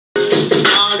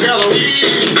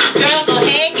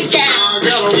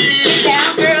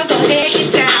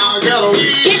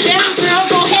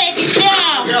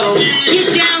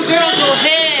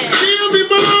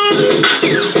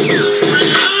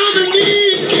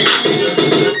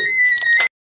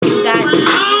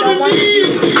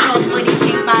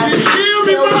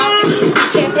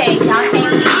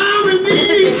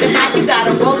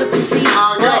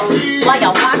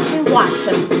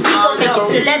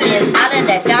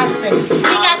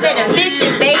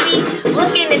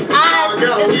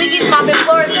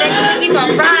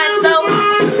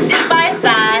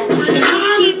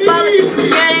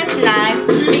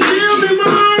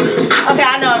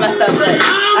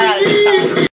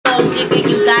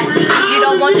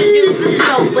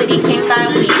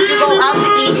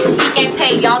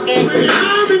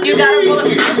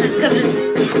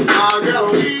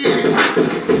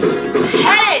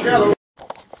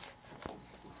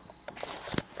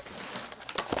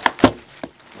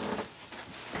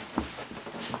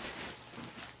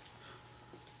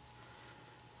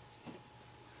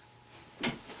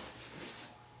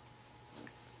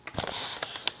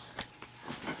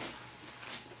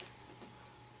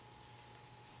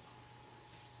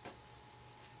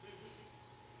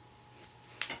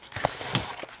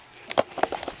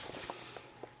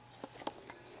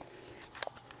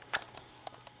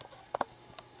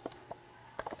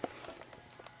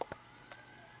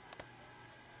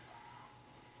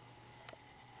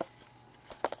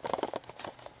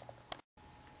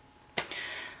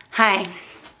Hi,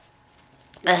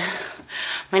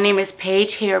 my name is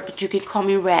Paige Hare, but you can call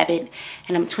me Rabbit,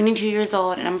 and I'm 22 years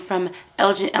old, and I'm from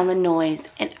Elgin, Illinois.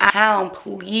 And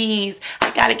please, I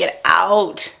gotta get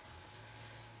out.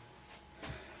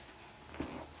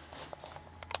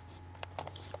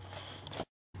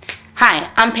 Hi,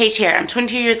 I'm Paige Hare. I'm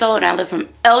 22 years old, and I live from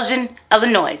Elgin,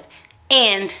 Illinois.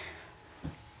 And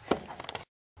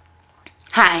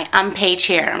hi, I'm Paige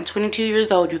Hare. I'm 22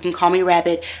 years old. You can call me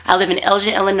Rabbit. I live in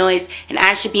Elgin, Illinois, and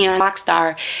I should be on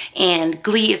Rockstar. And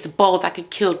Glee is both. I could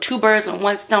kill two birds with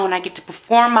one stone. I get to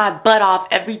perform my butt off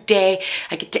every day.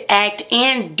 I get to act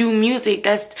and do music.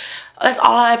 That's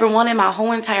all I ever wanted my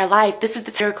whole entire life. This is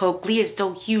the Hare. Glee is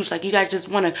so huge. Like, you guys just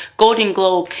won a Golden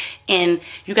Globe, and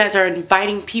you guys are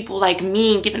inviting people like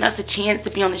me and giving us a chance to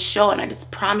be on the show. And I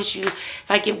just promise you, if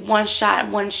I get one shot,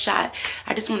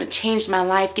 I just want to change my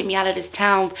life, get me out of this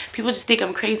town. People just think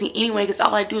I'm crazy anyway, because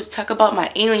all I do is talk about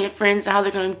my alien friends and how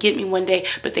they're going to get me one day,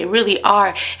 but they really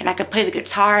are. And I can play the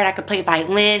guitar, and I can play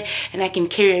violin, and I can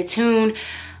carry a tune.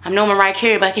 I'm no Mariah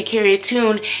Carey, but I can carry a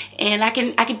tune, and I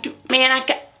can do, man,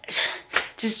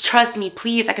 just trust me,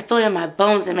 please. I can feel it in my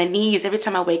bones and my knees. Every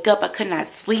time I wake up, I could not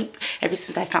sleep ever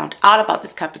since I found out about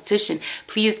this competition.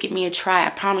 Please give me a try.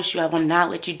 I promise you I will not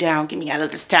let you down. Get me out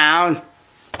of this town.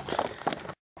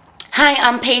 Hi,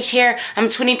 I'm Paige Hare. I'm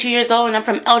 22 years old, and I'm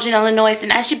from Elgin, Illinois,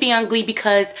 and I should be on Glee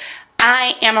because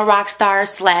I am a rock star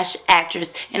 /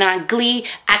 actress, and on Glee,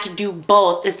 I can do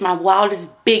both. It's my wildest,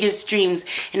 biggest dreams,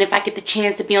 and if I get the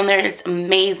chance to be on there, it's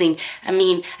amazing. I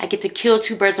mean, I get to kill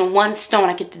two birds with one stone.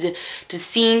 I get to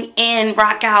sing and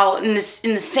rock out in the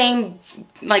same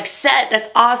like set. That's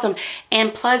awesome.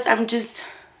 And plus, I'm just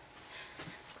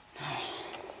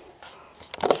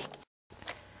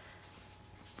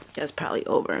that's probably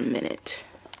over a minute.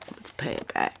 Let's pay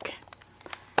it back.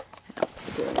 I'll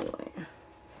take it anyway.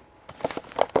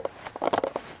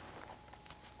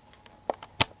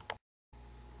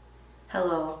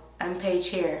 Hello, I'm Paige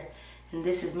Hare, and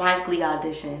this is my Glee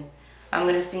audition. I'm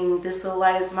going to sing This Little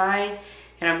Light Is Mine,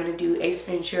 and I'm going to do Ace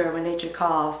Ventura, When Nature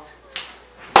Calls.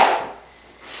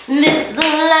 This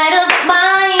little light of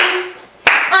mine,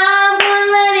 I'm going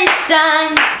to let it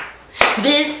shine.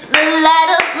 This little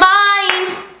light of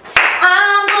mine,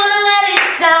 I'm going to let it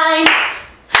shine.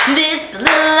 This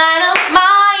little light of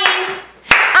mine,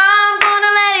 I'm going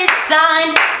to let it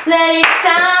shine. Let it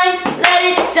shine, let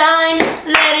it shine,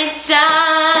 let it shine.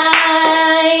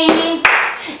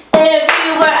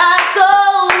 Everywhere I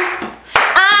go,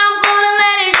 I'm gonna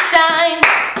let it shine.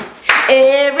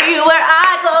 Everywhere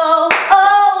I go,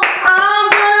 oh,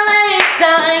 I'm gonna let it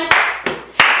shine.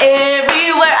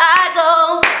 Everywhere I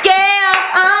go, yeah,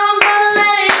 I'm gonna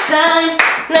let it shine.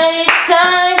 Let it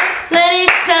shine, let it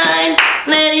shine,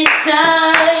 let it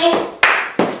shine.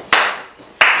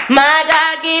 My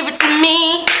God gave it to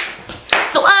me,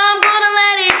 so I'm gonna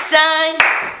let it shine.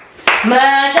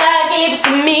 My God gave it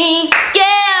to me,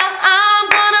 yeah, I'm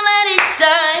gonna let it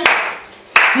shine.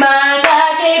 My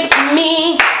God gave it to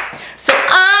me, so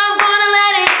I'm gonna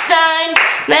let it shine.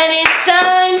 Let it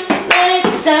shine, let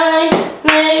it shine,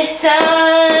 let it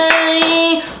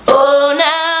shine. Oh,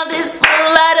 now this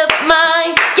little light of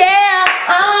mine, yeah,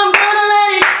 I'm gonna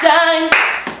let it shine.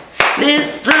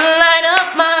 This little light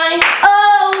of mine,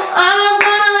 oh, I'm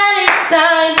gonna let it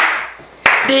shine.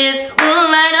 This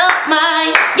little light of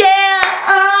mine, yeah,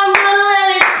 I'm gonna let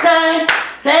it shine.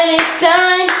 Let it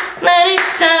shine, let it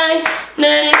shine,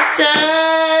 let it shine.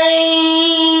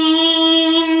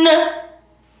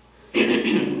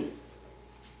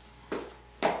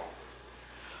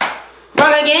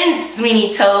 Wrong again, Sweeney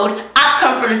Toad. I've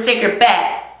come for the sacred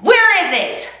bat. Where is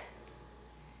it?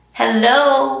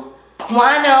 Hello,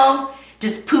 Guano.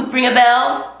 Does poop ring a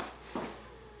bell?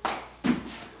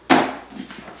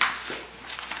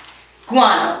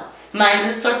 Guano. Mine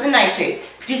is a source of nitrate,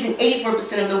 producing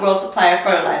 84% of the world's supply of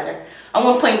fertilizer. A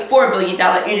 $1.4 billion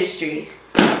industry.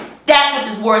 That's what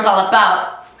this war is all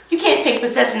about. You can't take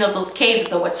possession of those caves if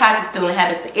the Wachaka still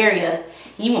inhabits the area.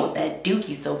 You want that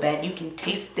dookie so bad you can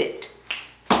taste it.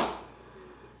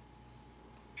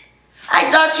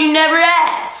 I thought you never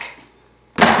asked.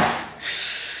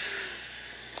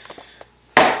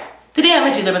 Today I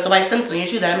mentioned there was a white substance in your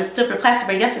shoe that I mistook for plastic,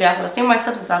 but yesterday I saw the same white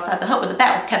substance outside the hut where the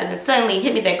bat was kept, and then suddenly it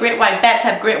hit me that great white bats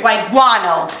have great white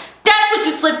guano. That's what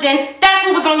you slipped in, that's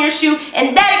what was on your shoe,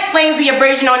 and that explains the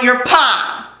abrasion on your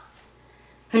palm.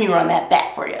 Let me run that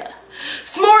back for you.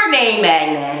 Smort name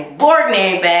magnag, board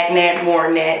name bagnat,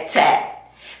 mornat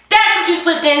tat. That's what you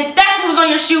slipped in, that's what was on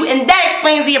your shoe, and that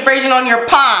explains the abrasion on your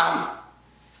palm.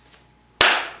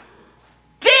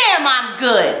 Damn, I'm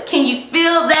good. Can you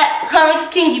feel that, huh?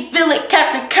 Can you feel it,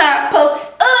 Captain Compost?